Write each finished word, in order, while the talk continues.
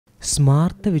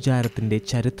സ്മാർത്ത വിചാരത്തിന്റെ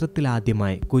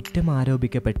ചരിത്രത്തിലാദ്യമായി കുറ്റം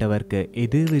ആരോപിക്കപ്പെട്ടവർക്ക്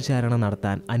എതിർ വിചാരണ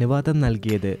നടത്താൻ അനുവാദം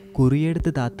നൽകിയത്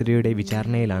കുറിയെടുത്ത് താത്രിയുടെ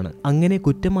വിചാരണയിലാണ്. അങ്ങനെ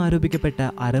കുറ്റം ആരോപിക്കപ്പെട്ട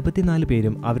 64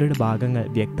 പേരും അവരുടെ ഭാഗങ്ങൾ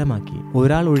വ്യക്തമാക്കി.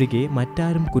 ഒരാൾ ഒഴികെ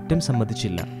മറ്റാരും കുറ്റം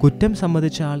സമ്മതിച്ചില്ല. കുറ്റം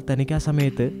സമ്മതിച്ച ആൾ തനിക്ക് ആ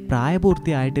സമയത്ത്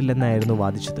പ്രായപൂർത്തിയായിട്ടില്ലെന്നായിരുന്നു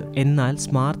വാദിച്ചത്. എന്നാൽ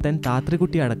സ്മാർത്തൻ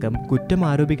താത്രികുട്ടി അടക്കം കുറ്റം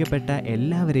ആരോപിക്കപ്പെട്ട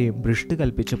എല്ലാവരെയും ഭ്രഷ്ട്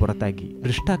കൽപ്പിച്ച് പുറത്താക്കി.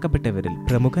 ഭ്രഷ്ടാക്കപ്പെട്ടവരിൽ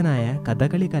പ്രമുഖനായ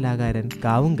കഥകളി കലാകാരൻ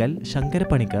കാവുങ്കൽ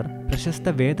ശങ്കരപ്പണിക്കർ, പ്രശസ്ത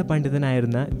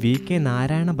വേദപണ്ഡിതനായിരുന്ന VK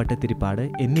നാരായണ ഭട്ടതിരിപ്പാട്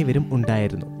എന്നിവരും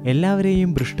ഉണ്ടായിരുന്നു. എല്ലാവരെയും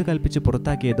ഭ്രഷ്ട് കൽപ്പിച്ച്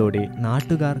പുറത്താക്കിയതോടെ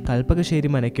നാട്ടുകാർ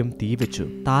കൽപ്പകശ്ശേരി മനയ്ക്കും തീവെച്ചു.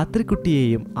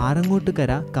 താത്രിക്കുട്ടിയെയും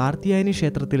ആറങ്ങോട്ടുകര കാർത്തിയായനി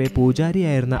ക്ഷേത്രത്തിലെ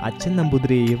പൂജാരിയായിരുന്ന അച്ഛൻ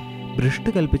നമ്പൂതിരിയെയും ഭ്രഷ്ട്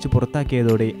കൽപ്പിച്ച്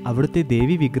പുറത്താക്കിയതോടെ അവിടുത്തെ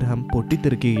ദേവി വിഗ്രഹം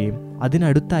പൊട്ടിത്തെറിക്കുകയും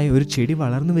അതിനടുത്തായി ഒരു ചെടി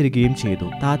വളർന്നു വരികയും ചെയ്തു.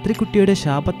 താത്രിക്കുട്ടിയുടെ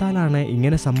ശാപത്താലാണ്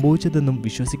ഇങ്ങനെ സംഭവിച്ചതെന്നും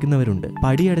വിശ്വസിക്കുന്നവരുണ്ട്.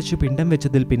 പടിയടച്ചു പിണ്ടം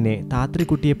വെച്ചതിൽ പിന്നെ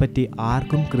താത്രിക്കുട്ടിയെപ്പറ്റി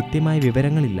ആർക്കും കൃത്യമായ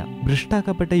വിവരങ്ങളില്ല.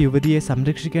 ഭ്രഷ്ടാക്കപ്പെട്ട യുവതിയെ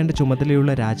സംരക്ഷിക്കേണ്ട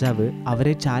ചുമതലയുള്ള രാജാവ്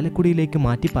അവരെ ചാലക്കുടിയിലേക്ക്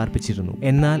മാറ്റി പാർപ്പിച്ചിരുന്നു.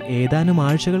 എന്നാൽ ഏതാനും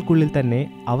ആഴ്ചകൾക്കുള്ളിൽ തന്നെ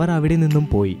അവർ അവിടെ നിന്നും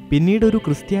പോയി. പിന്നീട് ഒരു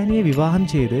ക്രിസ്ത്യാനിയെ വിവാഹം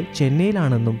ചെയ്ത്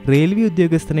ചെന്നൈയിലാണെന്നും റെയിൽവേ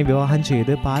ഉദ്യോഗസ്ഥനെ വിവാഹം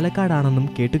ചെയ്ത് പാലക്കാടാണെന്നും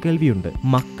കേട്ടുകേൾവിയുണ്ട്.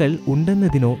 മക്കൾ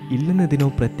ഉണ്ടെന്നതിനോ ഇല്ലെന്നതിനോ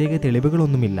പ്രത്യേക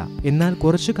തെളിവുകളൊന്നുമില്ല. എന്നാൽ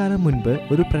കുറച്ചു കാലം മുൻപ്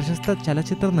ഒരു പ്രശസ്ത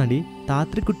ചലച്ചിത്ര നടി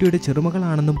താത്രിക്കുട്ടിയുടെ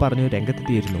ചെറുമകളാണെന്നും പറഞ്ഞു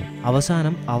രംഗത്തെത്തിയിരുന്നു.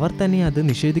 അവസാനം അവർ തന്നെ അത്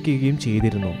നിഷേധിക്കുകയും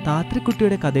ചെയ്തിരുന്നു.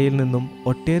 താത്രിക്കുട്ടിയുടെ കഥയിൽ നിന്നും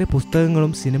ഒട്ടേറെ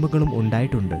പുസ്തകങ്ങളും സിനിമകളും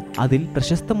ഉണ്ടായിട്ടുണ്ട്. അതിൽ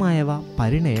പ്രശസ്തമായവ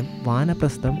പരിണയം,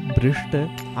 വാനപ്രസ്ഥം, ഭ്രഷ്ട്,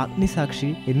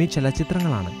 അഗ്നിസാക്ഷി എന്നീ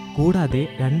ചലച്ചിത്രങ്ങളാണ്. കൂടാതെ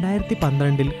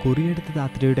 2012 കുറിയെടുത്ത്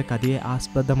താത്രിയുടെ കഥയെ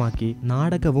ആസ്പദമാക്കി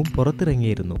നാടകവും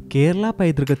പുറത്തിറങ്ങിയിരുന്നു. കേരള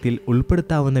പൈതൃകത്തിൽ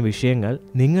ഉൾപ്പെടുത്താവുന്ന വിഷയങ്ങൾ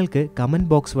നിങ്ങൾക്ക്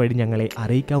കമന്റ് ബോക്സ് വഴി ഞങ്ങളെ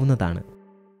അറിയിക്കാവുന്നതാണ്.